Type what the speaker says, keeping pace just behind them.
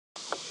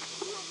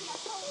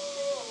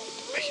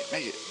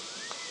Make it.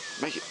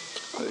 Make it.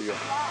 There you go.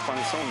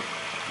 Find someone.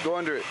 Go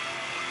under it.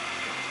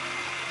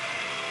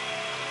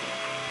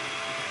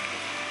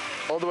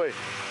 All the way.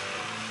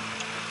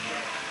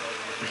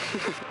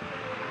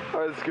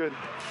 Alright, that's good.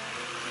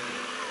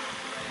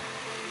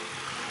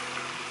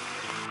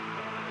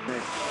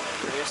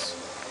 Yes.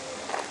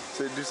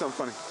 So do something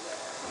funny.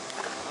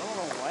 I don't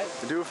know what.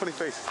 Do a funny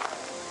face.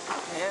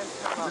 Man,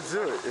 Just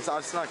do it. It's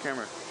not a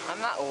camera. I'm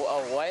not a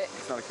what?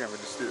 It's not a camera.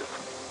 Just do it.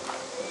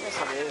 Yes,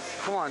 it is.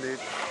 Come on, dude.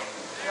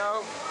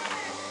 No.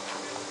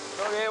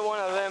 Go get one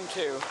of them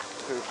too.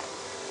 Who?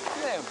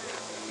 Them.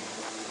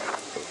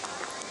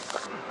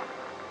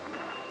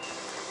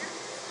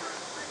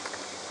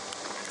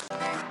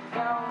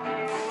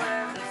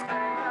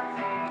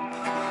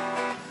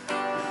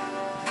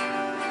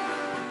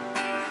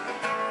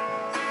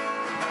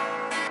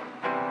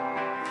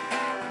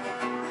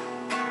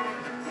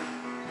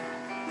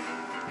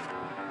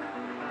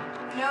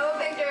 No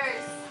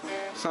pictures.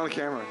 It's not a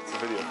camera. It's a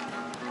video.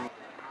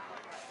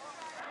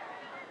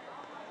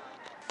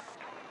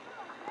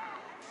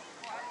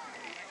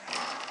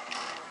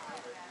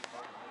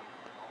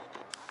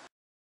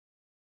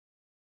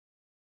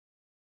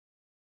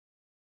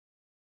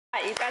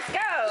 Let's go.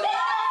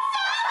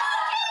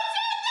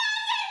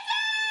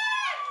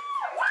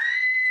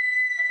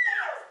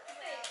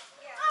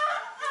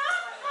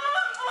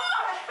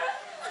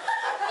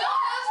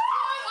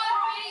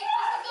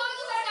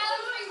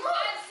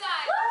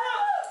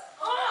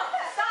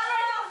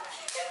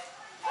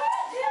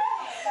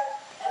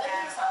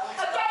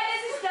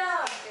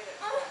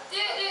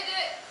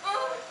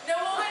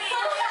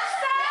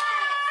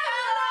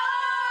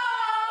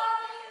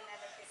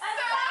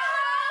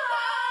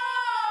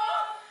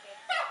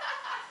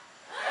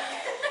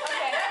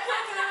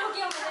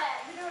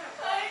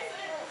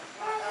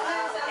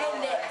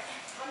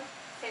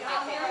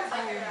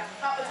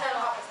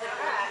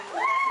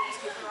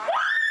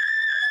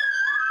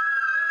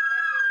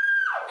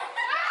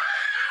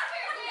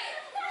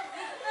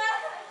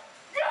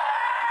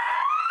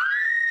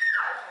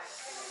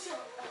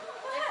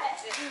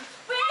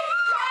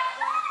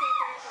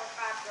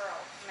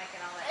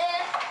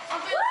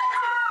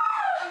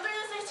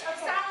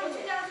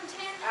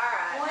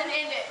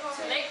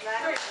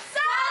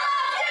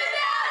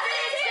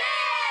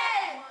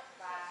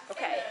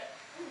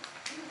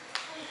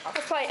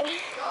 Let's play it.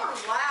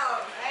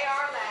 Loud. They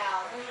are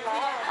loud.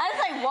 I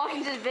just like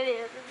walking to the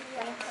video.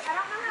 I don't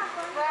know how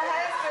fun. My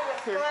husband was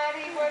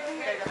bloody. What's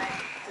here to make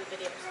two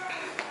videos?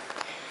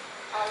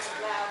 I was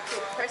loud.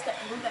 First,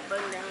 move that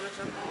button down or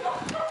something.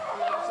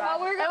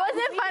 It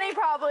wasn't funny,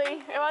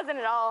 probably. It wasn't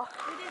at all.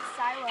 We did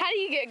silent. How do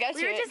you get Gus?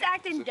 We were just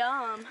acting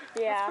dumb.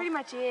 Yeah. That's pretty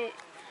much it.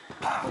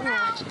 No.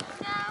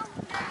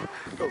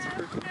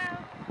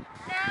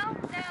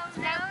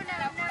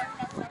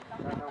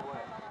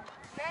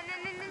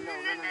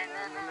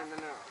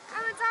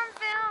 Oh, it's on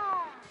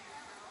film.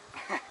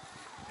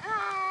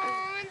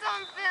 Oh, it's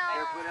on film.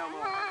 Here, put Elmo.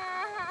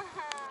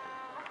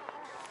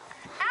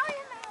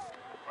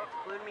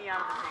 Include me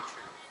out of the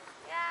picture.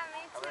 Yeah,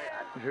 me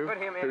too. Who? Put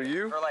him in Who are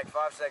you? for like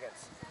 5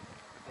 seconds.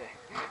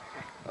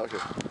 Okay.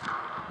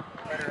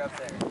 Put her up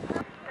there.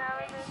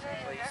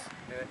 Please,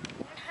 do it.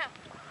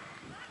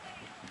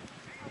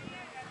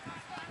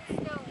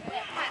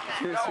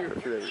 Yes, you do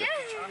that. You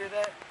do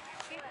that?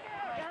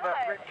 No, I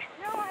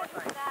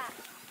did that.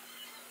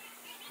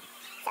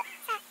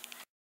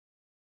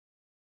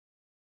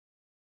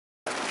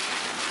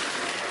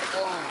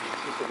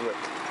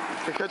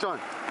 Hey, catch on.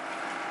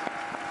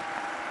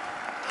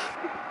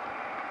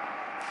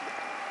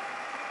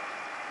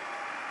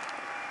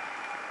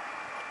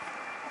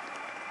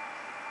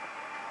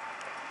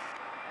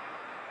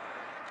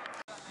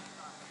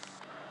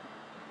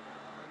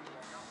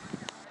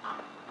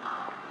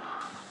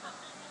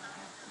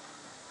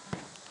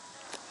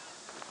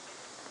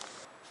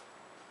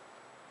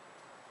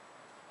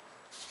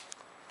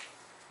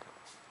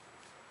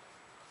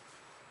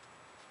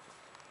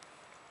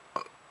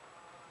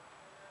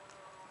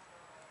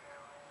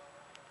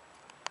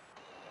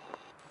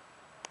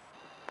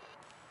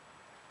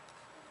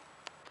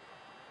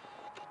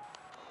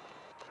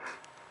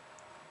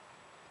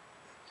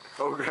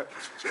 Oh god.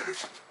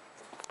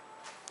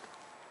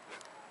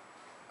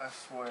 I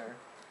swear.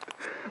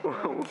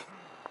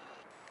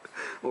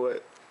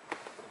 What?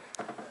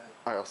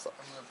 Alright, I'll stop.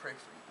 I'm gonna pray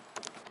for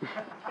you.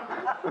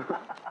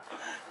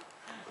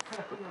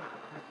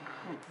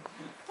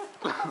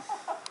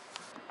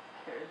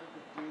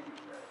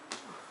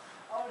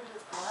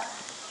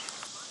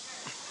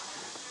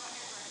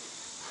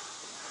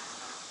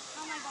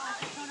 Oh my gosh,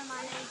 I told him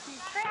my name.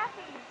 He's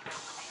crappy.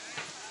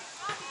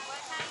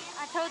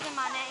 I told him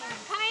my name.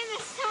 Come in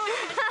this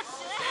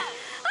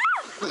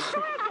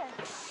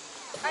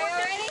Are you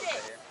ready?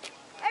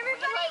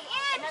 Everybody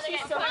in!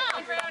 Come on,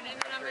 and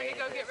then I'm going to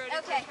go get ready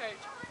Okay. for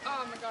church.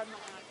 Oh my god, my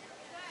God.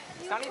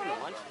 It's not even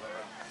lunch,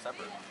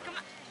 supper. Come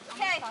on.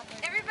 Okay,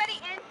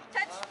 everybody in.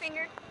 Touch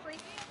finger,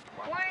 please.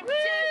 1, 2, 3.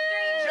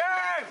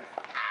 Jen!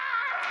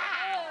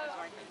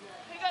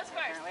 Who goes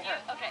first? You?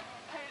 Okay.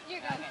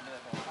 You go.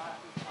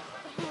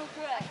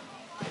 Good.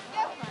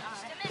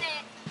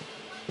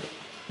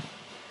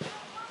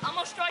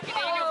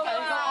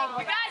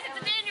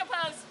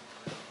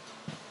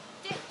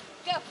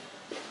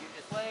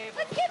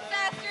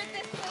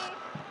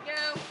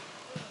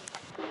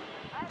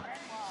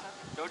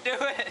 Don't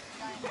do it.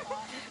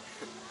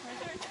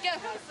 Go.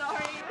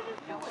 Sorry.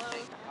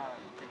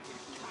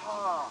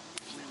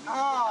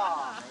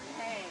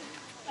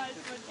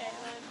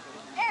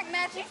 Eric,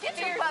 Matthew, get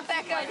your butt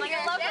back over here.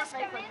 Just a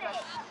minute.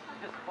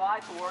 Just fly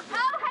towards it. Oh,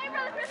 hey,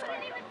 Rose, I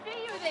didn't even see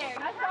you there. I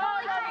saw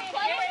you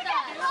play with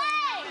us.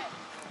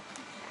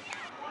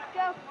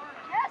 Go.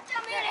 Just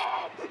a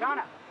minute.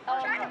 Donna.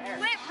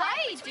 Quit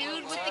play,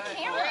 dude, with the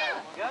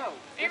camera. Go.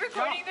 Are you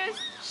recording this?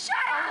 Shut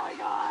up. Oh, my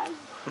God.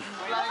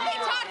 Hey,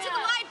 talk to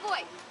the light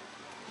boy.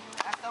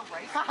 That's so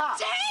racist.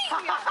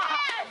 Dang! Yes!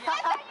 I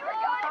thought you were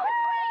going to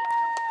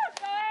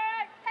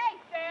Hey,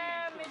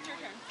 Sam, it's your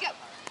turn. go.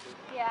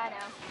 Yeah, I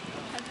know.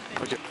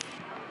 Okay.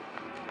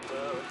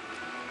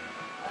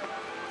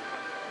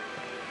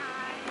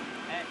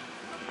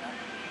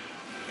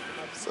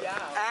 So,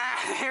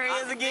 There he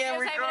is again,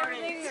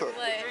 recording. so,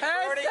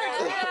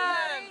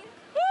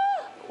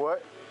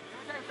 what?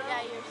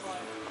 Yeah, yours.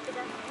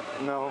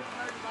 No.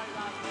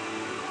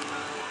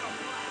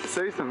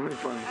 Say something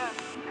funny.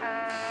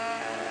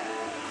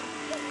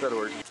 That'll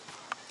work.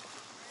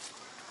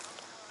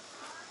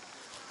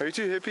 Are you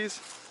two hippies?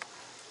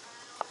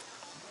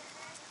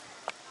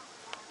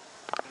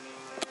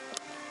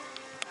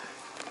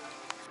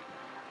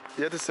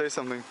 You have to say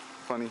something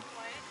funny.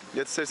 You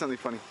have to say something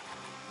funny.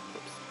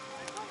 Oops.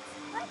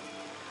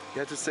 You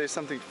have to say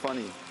something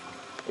funny.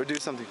 Or do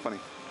something funny.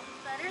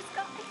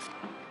 Butterscotch?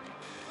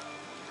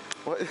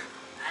 What? I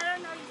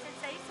don't know. You said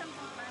say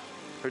something funny.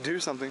 Or do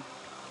something.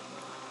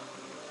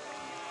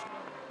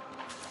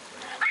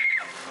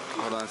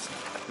 Hold on, it's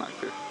not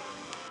clear.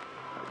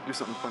 Do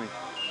something funny.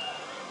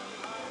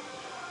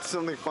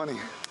 Something funny.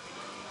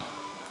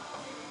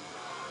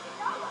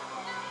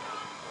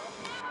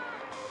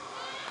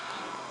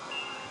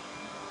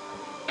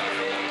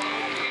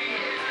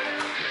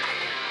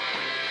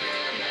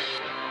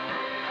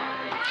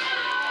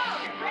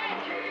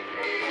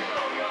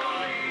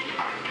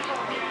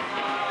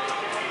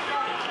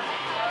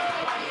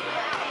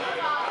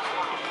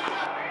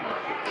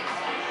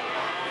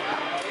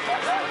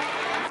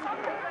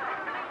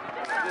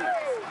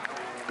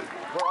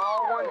 We're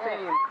all one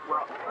team.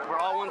 We're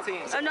all one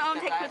team. Oh, no, I'm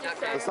taking pictures.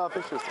 It's not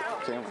pictures,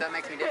 camera. That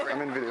makes me different.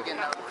 I'm in video.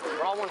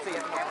 We're all one team.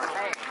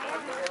 Hey.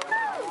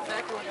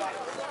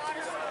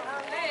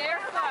 Hey,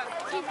 Eric,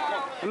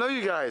 I know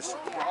you guys.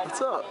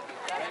 What's up?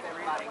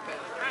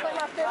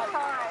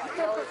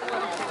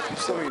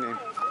 Just tell me your name.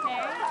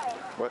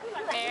 What?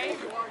 Mary.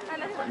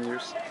 And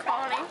yours?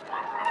 Connie.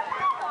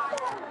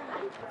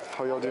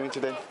 How y'all doing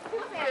today?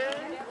 Good.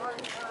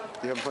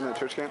 You having fun at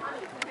church camp?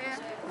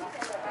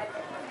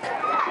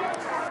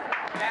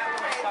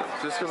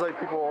 Just because like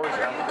people always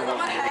ask me about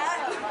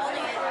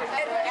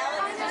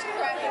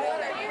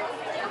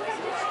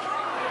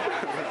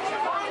So,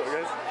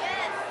 guys?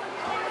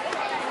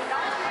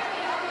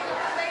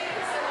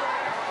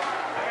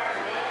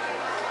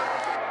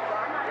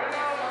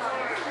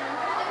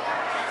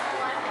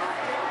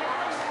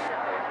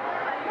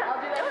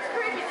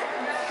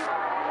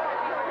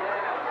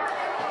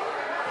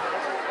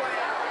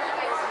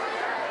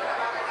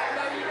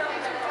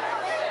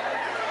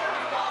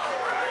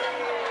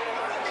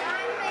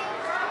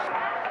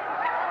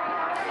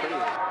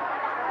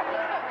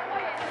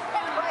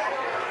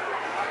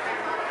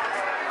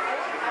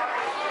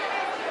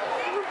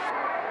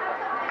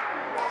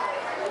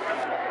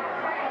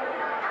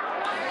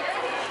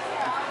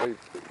 Wait.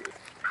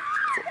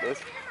 This?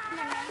 I'm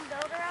the main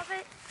builder of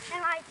it,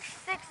 and like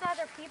 6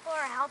 other people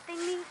are helping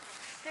me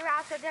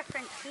throughout the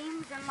different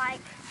teams, and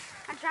like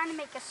I'm trying to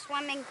make a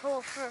swimming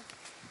pool for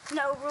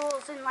no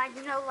rules and like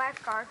no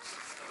lifeguards.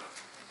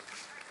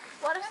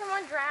 What if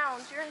someone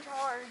drowns? You're in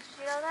charge.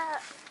 You know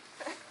that?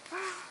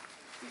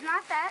 It's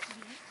not that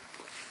deep.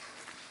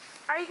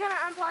 Are you going to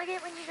unplug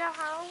it when you go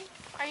home?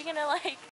 Are you going to like...